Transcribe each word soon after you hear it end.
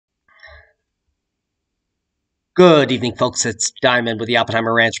Good evening, folks. It's Diamond with the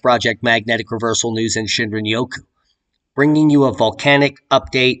Oppenheimer Ranch Project Magnetic Reversal News in Shinrin-yoku, bringing you a volcanic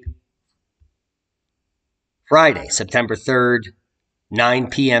update Friday, September 3rd, 9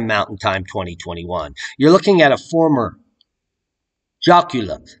 p.m. Mountain Time 2021. You're looking at a former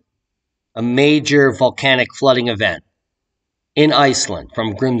Jökulhlaup, a major volcanic flooding event in Iceland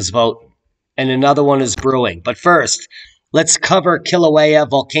from Grimsvtn, and another one is brewing. But first, let's cover Kilauea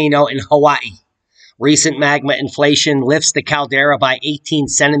Volcano in Hawaii. Recent magma inflation lifts the caldera by 18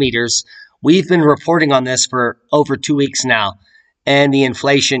 centimeters. We've been reporting on this for over 2 weeks now, and the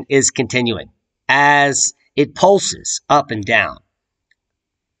inflation is continuing as it pulses up and down.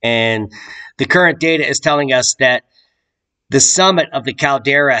 And the current data is telling us that the summit of the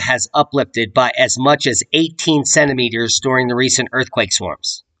caldera has uplifted by as much as 18 centimeters during the recent earthquake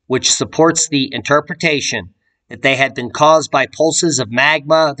swarms, which supports the interpretation that they had been caused by pulses of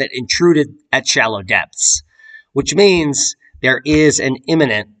magma that intruded at shallow depths, which means there is an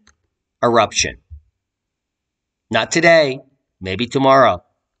imminent eruption. Not today, maybe tomorrow,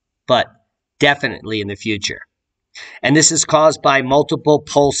 but definitely in the future. And this is caused by multiple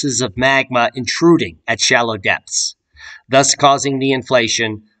pulses of magma intruding at shallow depths, thus causing the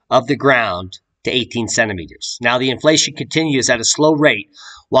inflation of the ground to 18 centimeters. Now, the inflation continues at a slow rate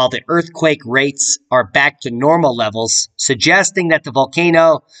while the earthquake rates are back to normal levels, suggesting that the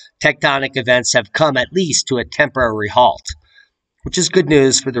volcano tectonic events have come at least to a temporary halt, which is good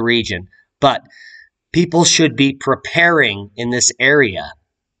news for the region. But people should be preparing in this area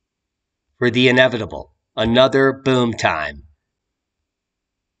for the inevitable, another boom time.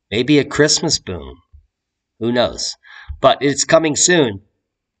 Maybe a Christmas boom. Who knows? But it's coming soon.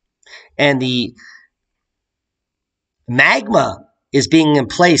 And the magma is being in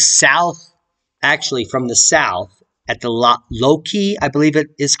place south, actually from the south, at the Loki, I believe it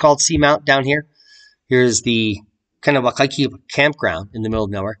is called, seamount down here. Here's the kind of a campground in the middle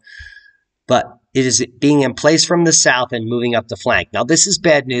of nowhere. But it is being in place from the south and moving up the flank. Now, this is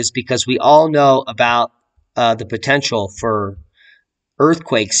bad news because we all know about the potential for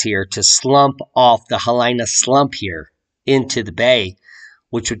earthquakes here to slump off the Helena slump here into the bay,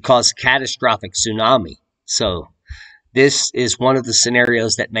 which would cause catastrophic tsunami. So this is one of the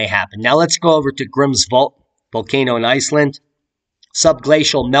scenarios that may happen. Now let's go over to Grimsvtn Volcano in Iceland.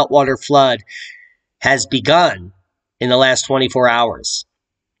 Subglacial meltwater flood has begun in the last 24 hours,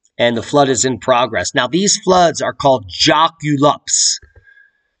 and the flood is in progress. Now, these floods are called Jökulhlaups,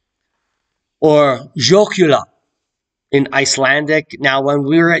 or Jökulhlaup in Icelandic. Now, when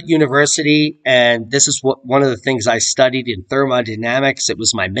we were at university, and this is one of the things I studied in thermodynamics, it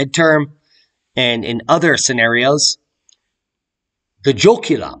was my midterm, and in other scenarios, the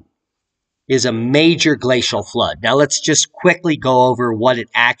Jökulhlaup is a major glacial flood. Now, let's just quickly go over what it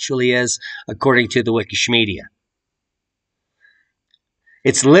actually is, according to the Wikipedia.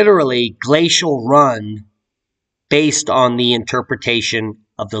 It's literally glacial run based on the interpretation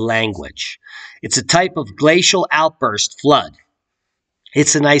of the language. It's a type of glacial outburst flood.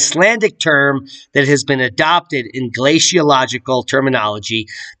 It's an Icelandic term that has been adopted in glaciological terminology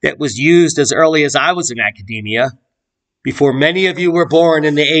that was used as early as I was in academia, before many of you were born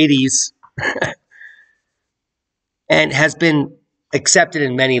in the 80s, and has been accepted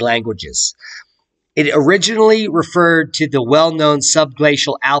in many languages. It originally referred to the well-known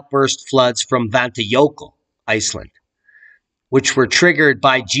subglacial outburst floods from Vatnajökull, Iceland, which were triggered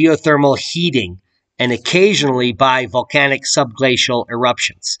by geothermal heating and occasionally by volcanic subglacial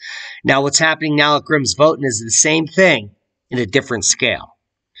eruptions. Now, what's happening now at Grimsvötn is the same thing in a different scale.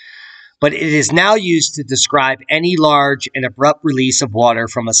 But it is now used to describe any large and abrupt release of water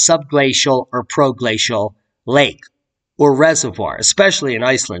from a subglacial or proglacial lake or reservoir, especially in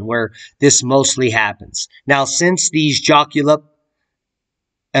Iceland, where this mostly happens. Now, since these Jökulhlaup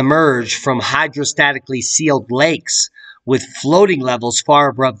emerge from hydrostatically sealed lakes with floating levels far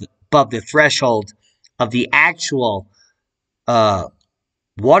above the threshold of the actual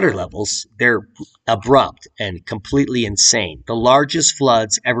water levels, they're abrupt and completely insane. The largest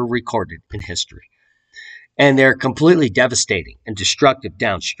floods ever recorded in history. And they're completely devastating and destructive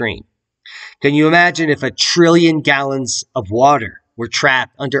downstream. Can you imagine if 1 trillion gallons of water were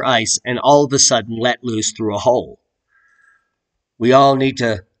trapped under ice and all of a sudden let loose through a hole? We all need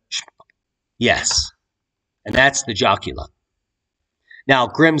to, yes. And that's the Jökulhlaup. Now,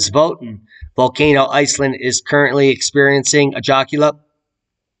 Grimsvtn Volcano, Iceland, is currently experiencing a Jökulhlaup.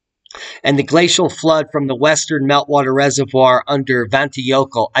 And the glacial flood from the western meltwater reservoir under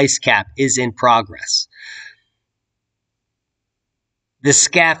Vatnajökull ice cap is in progress. the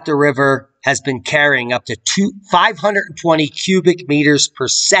Skafta River has been carrying up to 520 cubic meters per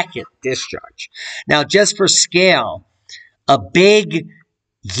second discharge. Now, just for scale, a big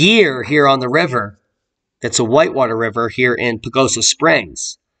year here on the river, that's a whitewater river here in Pagosa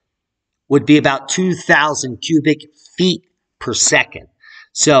Springs, would be about 2,000 cubic feet per second.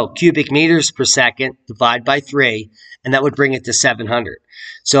 So cubic meters per second, divide by 3, and that would bring it to 700.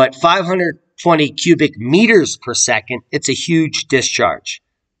 So at 520 cubic meters per second, it's a huge discharge.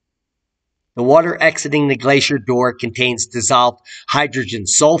 The water exiting the glacier door contains dissolved hydrogen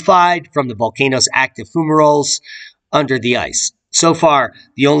sulfide from the volcano's active fumaroles under the ice. So far,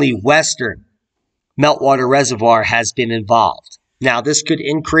 the only western meltwater reservoir has been involved. Now, this could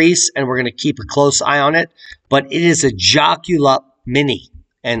increase, and we're going to keep a close eye on it, but it is a Jökulhlaup mini,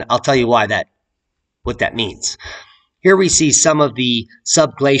 and I'll tell you what that means. Here we see some of the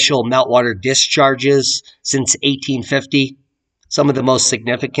subglacial meltwater discharges since 1850, some of the most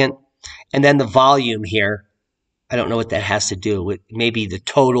significant, and then the volume here. I don't know what that has to do with, maybe the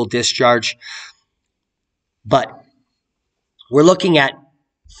total discharge, but we're looking at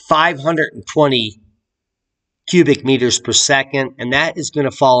 520 cubic meters per second, and that is going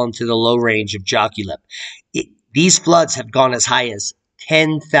to fall into the low range of Jökulhlaup. These floods have gone as high as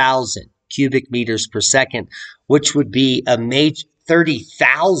 10,000 cubic meters per second, which would be a major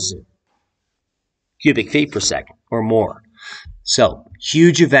 30,000 cubic feet per second or more. So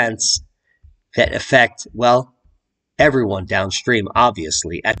huge events that affect, well, everyone downstream,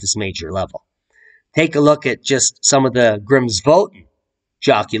 obviously, at this major level. Take a look at just some of the Grimsvtn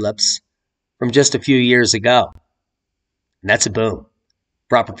Jökulhlaups from just a few years ago. And that's a boom.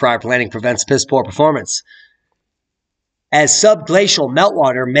 Proper prior planning prevents piss poor performance. As subglacial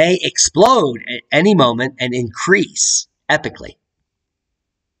meltwater may explode at any moment and increase epically.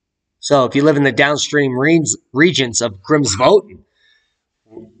 So if you live in the downstream regions of Grimsvötn,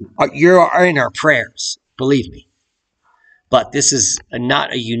 you're in our prayers, believe me. But this is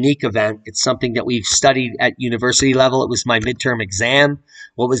not a unique event. It's something that we've studied at university level. It was my midterm exam.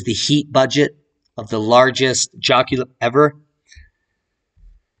 What was the heat budget of the largest Jökulhlaup ever?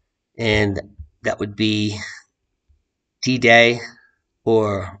 And that would be D-Day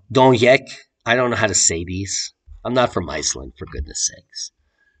or Donjek. I don't know how to say these. I'm not from Iceland, for goodness sakes.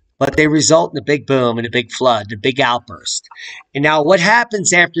 But they result in a big boom and a big flood, a big outburst. And now what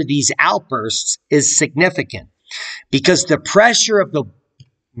happens after these outbursts is significant, because the pressure of the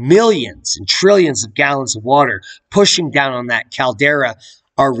millions and trillions of gallons of water pushing down on that caldera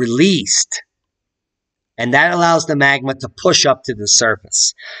are released. And that allows the magma to push up to the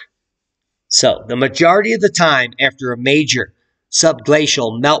surface. So the majority of the time after a major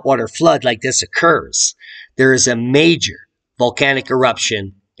subglacial meltwater flood like this occurs, there is a major volcanic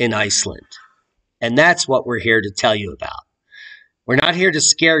eruption in Iceland. And that's what we're here to tell you about. We're not here to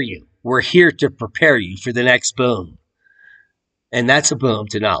scare you. We're here to prepare you for the next boom. And that's a boom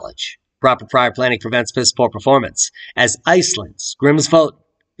to knowledge. Proper prior planning prevents piss poor performance, as Iceland's Grimsvötn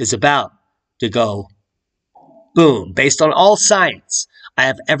is about to go boom, based on all science I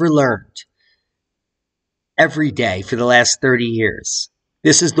have ever learned every day for the last 30 years.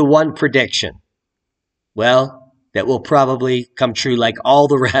 This is the one prediction, well, that will probably come true like all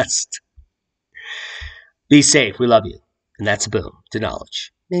the rest. Be safe. We love you. And that's a boom to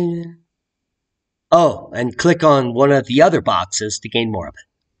knowledge. Oh, and click on one of the other boxes to gain more of it.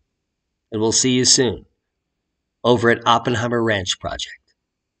 And we'll see you soon over at Oppenheimer Ranch Project.